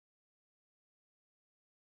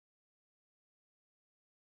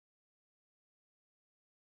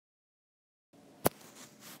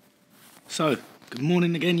So, good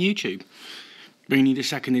morning again, YouTube. Bringing you the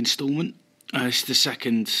second instalment. It's the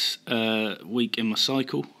second week in my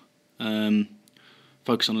cycle.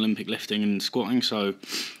 Focus on Olympic lifting and squatting, so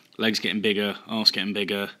legs getting bigger, arse getting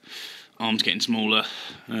bigger, arms getting smaller.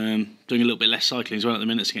 Doing a little bit less cycling as well at the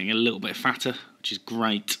minute, so getting a little bit fatter, which is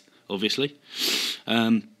great, obviously.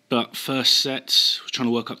 But first sets, we're trying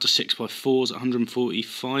to work up to 6x4s at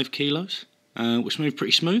 145 kilos, which moved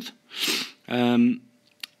pretty smooth.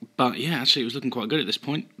 But yeah, actually it was looking quite good at this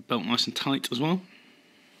point. Belt nice and tight as well.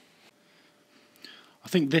 I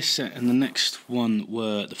think this set and the next one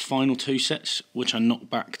were the final two sets, which I knocked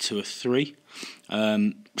back to a 3.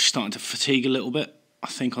 Starting to fatigue a little bit. I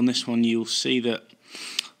think on this one you'll see that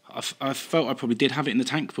I felt I probably did have it in the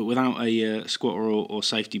tank, but without a squatter or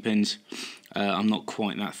safety pins, I'm not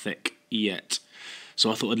quite that thick yet.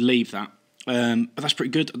 So I thought I'd leave that. But that's pretty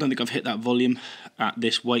good. I don't think I've hit that volume at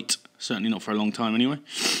this weight, certainly not for a long time anyway.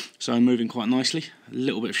 So I'm moving quite nicely. A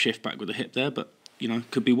little bit of shift back with the hip there, but you know,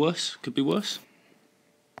 could be worse, could be worse.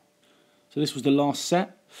 So this was the last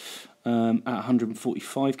set at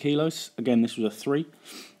 145 kilos. Again, this was a 3.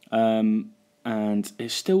 And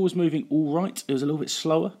it still was moving all right. It was a little bit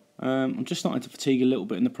slower. I'm just starting to fatigue a little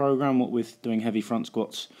bit in the program, what with doing heavy front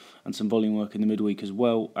squats and some volume work in the midweek, as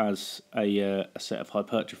well as a set of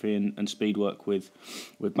hypertrophy and speed work with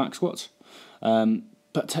back squats.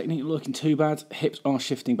 But technique not looking too bad. Hips are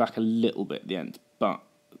shifting back a little bit at the end, but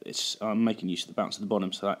I'm making use of the bounce at the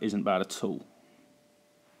bottom, so that isn't bad at all.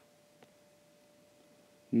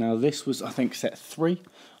 Now this was, I think, set 3.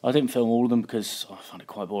 I didn't film all of them because I found it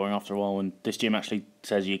quite boring after a while, and this gym actually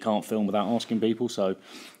says you can't film without asking people, so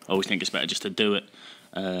I always think it's better just to do it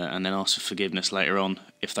and then ask for forgiveness later on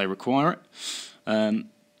if they require it.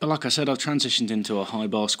 But like I said, I've transitioned into a high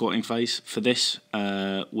bar squatting phase for this,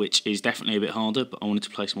 which is definitely a bit harder, but I wanted to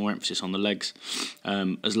place more emphasis on the legs.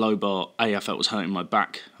 As low bar, I felt was hurting my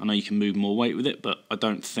back. I know you can move more weight with it, but I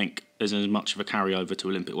don't think there's as much of a carryover to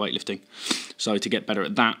Olympic weightlifting. So to get better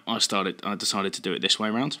at that, I decided to do it this way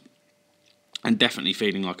around. And definitely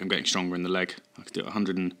feeling like I'm getting stronger in the leg. I could do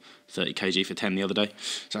 130 kg for 10 the other day,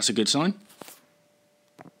 so that's a good sign.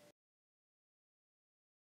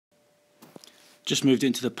 Just moved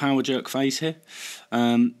into the power jerk phase here.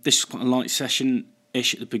 This is quite a light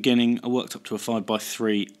session-ish at the beginning. I worked up to a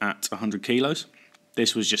 5x3 at 100 kilos.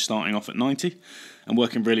 This was just starting off at 90 and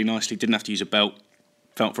working really nicely. Didn't have to use a belt.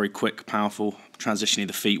 Felt very quick, powerful, transitioning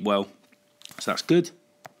the feet well. So that's good.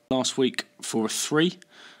 Last week for a 3.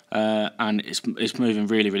 And it's moving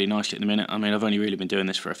really, really nicely at the minute. I mean, I've only really been doing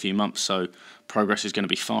this for a few months, so progress is going to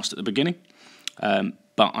be fast at the beginning.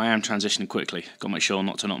 But I am transitioning quickly. Got to make sure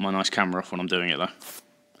not to knock my nice camera off when I'm doing it though.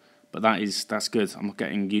 But that's good. I'm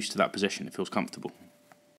getting used to that position. It feels comfortable.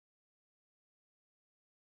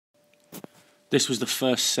 This was the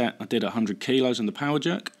first set. I did 100 kilos on the power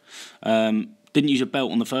jerk. Didn't use a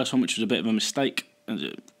belt on the first one, which was a bit of a mistake.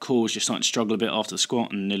 The core was just starting to struggle a bit after the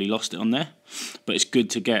squat and nearly lost it on there. But it's good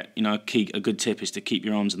to get, you know, a good tip is to keep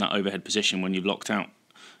your arms in that overhead position when you've locked out.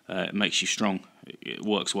 It makes you strong. It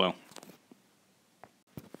works well.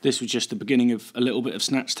 This was just the beginning of a little bit of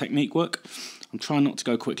snatch technique work. I'm trying not to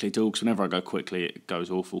go quickly at all, because whenever I go quickly it goes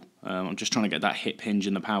awful. I'm just trying to get that hip hinge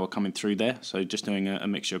and the power coming through there, so just doing a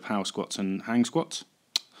mixture of power squats and hang squats.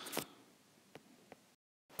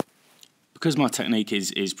 Because my technique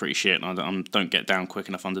is pretty shit and I don't get down quick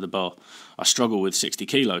enough under the bar, I struggle with 60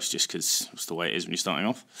 kilos just because that's the way it is when you're starting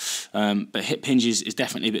off. But hip hinges is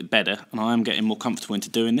definitely a bit better, and I am getting more comfortable into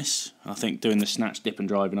doing this. I think doing the snatch, dip and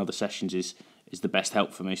drive in other sessions is the best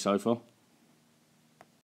help for me so far.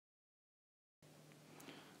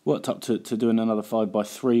 Worked up to doing another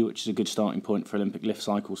 5x3, which is a good starting point for Olympic lift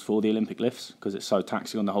cycles for the Olympic lifts, because it's so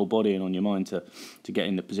taxing on the whole body and on your mind to get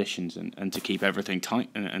in the positions and to keep everything tight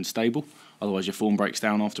and stable. Otherwise your form breaks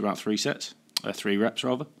down after about 3 reps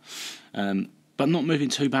rather. But not moving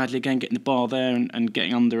too badly again, getting the bar there and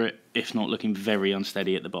getting under it, if not looking very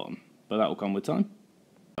unsteady at the bottom. But that will come with time.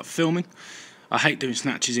 Filming. I hate doing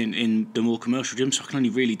snatches in the more commercial gym, so I can only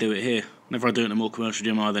really do it here. Whenever I do it in a more commercial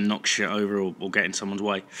gym, I either knock shit over or get in someone's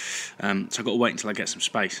way. So I've got to wait until I get some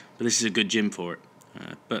space. But this is a good gym for it.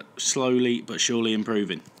 But slowly but surely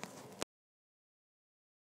improving.